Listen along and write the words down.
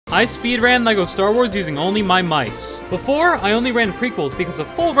I speedran Lego Star Wars using only my mice. Before, I only ran prequels because a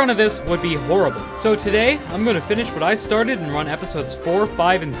full run of this would be horrible. So today, I'm going to finish what I started and run episodes 4,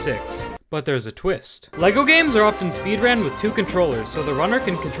 5, and 6. But there's a twist. Lego games are often speedran with 2 controllers, so the runner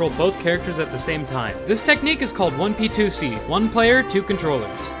can control both characters at the same time. This technique is called 1P2C, 1 player, 2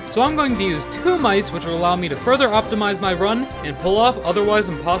 controllers. So I'm going to use 2 mice, which will allow me to further optimize my run and pull off otherwise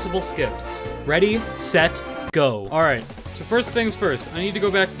impossible skips. Ready, set, go. Alright, so first things first, I need to go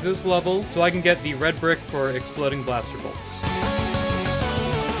back to this level so I can get the red brick for exploding blaster bolts.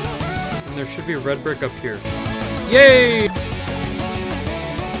 And there should be a red brick up here. Yay!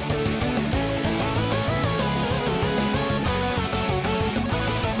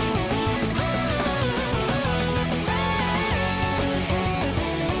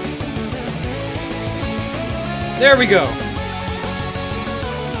 There we go!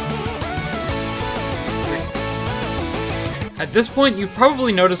 At this point, you've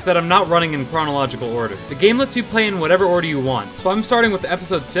probably noticed that I'm not running in chronological order. The game lets you play in whatever order you want, so I'm starting with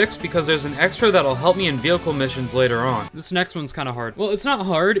episode 6 because there's an extra that'll help me in vehicle missions later on. This next one's kind of hard. Well, it's not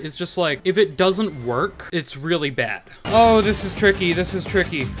hard, it's just like, if it doesn't work, it's really bad. Oh, this is tricky, this is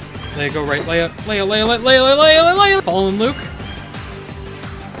tricky. Leia, go right, Leia, Leia. Fallen Luke.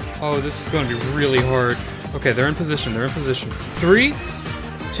 Oh, this is going to be really hard. Okay, they're in position, they're in position. 3,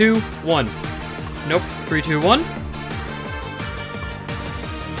 2, 1. Nope, 3, 2, 1.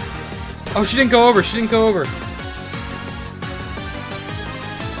 Oh, she didn't go over, she didn't go over.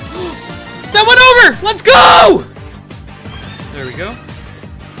 That went over! Let's go! There we go.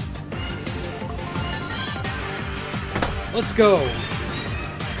 Let's go.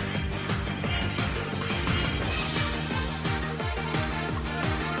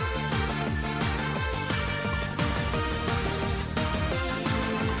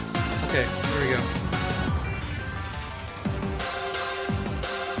 Okay, there we go.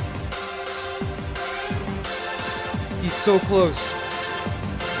 He's so close.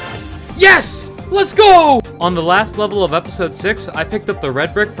 Yes! Let's go! On the last level of episode 6, I picked up the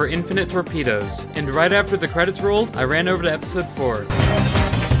red brick for infinite torpedoes. And right after the credits rolled, I ran over to episode 4.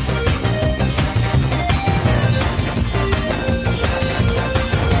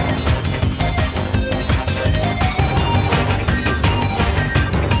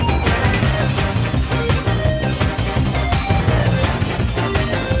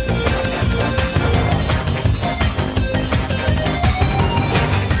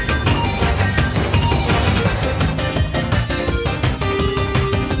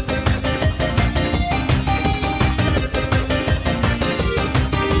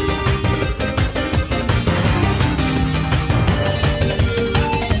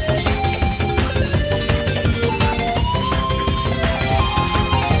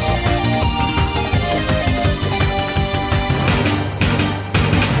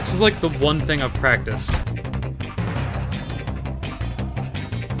 Like the one thing I've practiced.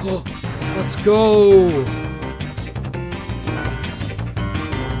 Oh, let's go!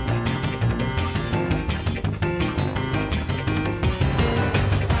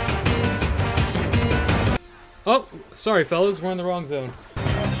 Oh, sorry fellas, we're in the wrong zone.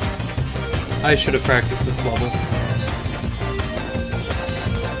 I should have practiced this level.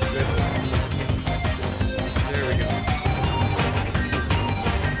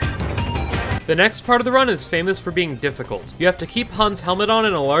 The next part of the run is famous for being difficult. You have to keep Han's helmet on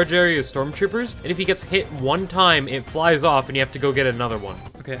in a large area of stormtroopers, and if he gets hit one time, it flies off and you have to go get another one.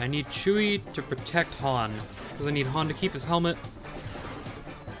 Okay, I need Chewie to protect Han, because I need Han to keep his helmet.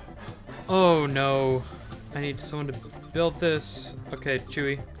 Oh no. I need someone to build this. Okay,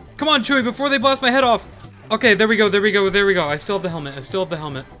 Chewie. Come on, Chewie, before they blast my head off! Okay, there we go, there we go, there we go. I still have the helmet, I still have the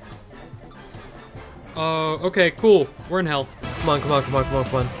helmet. Oh, okay, cool. We're in hell. Come on, come on, come on, come on,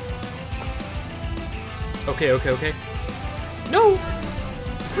 come on. Okay, okay, okay. No!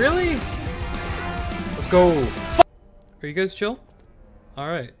 Really? Let's go. Are you guys chill?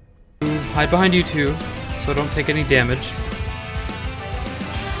 Alright. Hide behind you two, so I don't take any damage.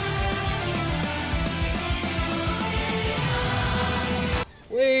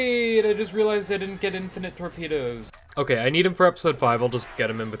 Wait, I just realized I didn't get infinite torpedoes. Okay, I need him for episode 5. I'll just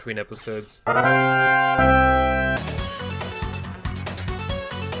get him in between episodes.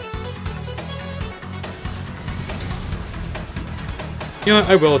 You know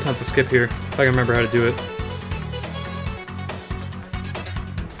what, I will attempt to skip here, if I can remember how to do it.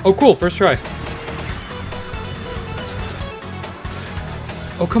 Oh cool, first try.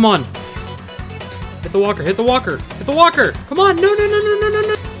 Oh, come on. Hit the walker, hit the walker, hit the walker! Come on, no, no, no, no, no, no,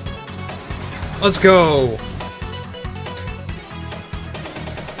 no! Let's go!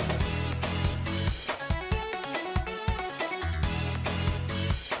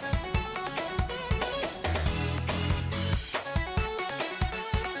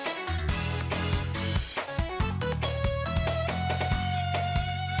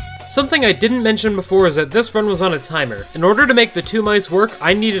 Something I didn't mention before is that this run was on a timer. In order to make the 2 mice work,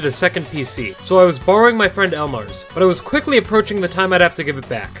 I needed a second PC, so I was borrowing my friend Elmar's, but I was quickly approaching the time I'd have to give it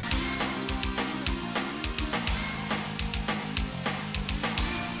back.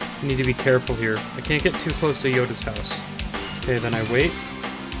 I need to be careful here. I can't get too close to Yoda's house. Okay, then I wait.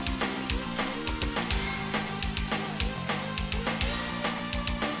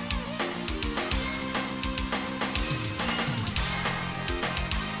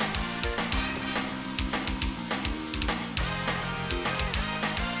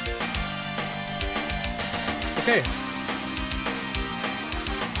 Okay.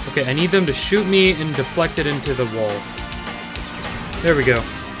 Okay, I need them to shoot me and deflect it into the wall. There we go.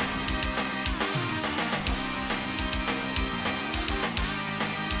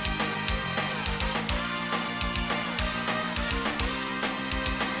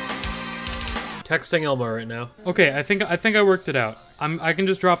 Texting Elmar right now. Okay, I think I worked it out. I can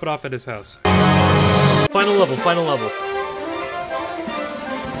just drop it off at his house. Final level, final level.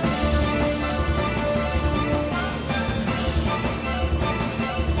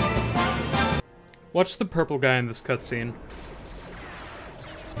 Watch the purple guy in this cutscene.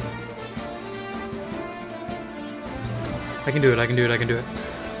 I can do it, I can do it, I can do it.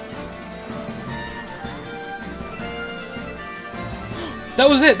 That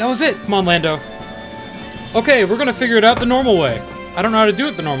was it, that was it! Come on, Lando. Okay, we're gonna figure it out the normal way. I don't know how to do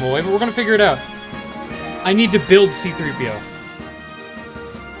it the normal way, but we're gonna figure it out. I need to build C-3PO.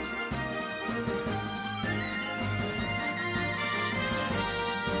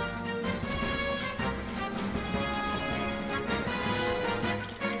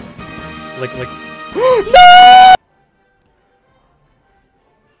 Like... No!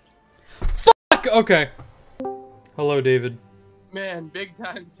 Fuck! Okay. Hello, David. Man, big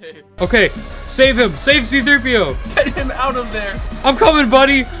time save. Okay, save him! Save C-3PO! Get him out of there! I'm coming,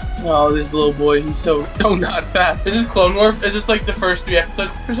 buddy! Oh, this little boy, he's so not fast. Is this Clone Wars? Is this like the first 3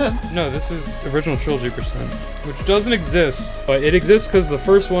 episodes %? No, this is original trilogy %, which doesn't exist, but it exists because the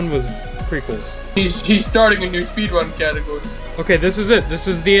first one was prequels. He's starting a new speedrun category. Okay, this is it. This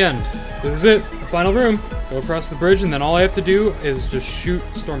is the end. This is it. The final room. Go across the bridge, and then all I have to do is just shoot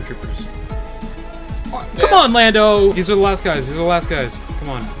stormtroopers. Come on, Lando! These are the last guys. These are the last guys. Come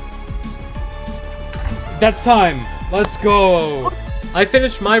on. That's time. Let's go. I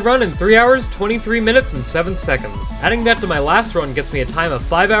finished my run in 3 hours, 23 minutes, and 7 seconds. Adding that to my last run gets me a time of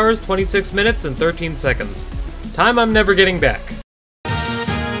 5 hours, 26 minutes, and 13 seconds. Time I'm never getting back.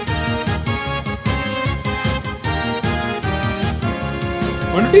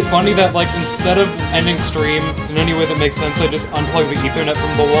 Wouldn't it be funny that, like, instead of ending stream in any way that makes sense, I just unplug the Ethernet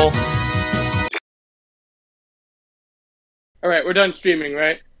from the wall? Alright, we're done streaming,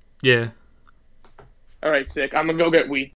 right? Yeah. Alright, sick. I'm gonna go get weed.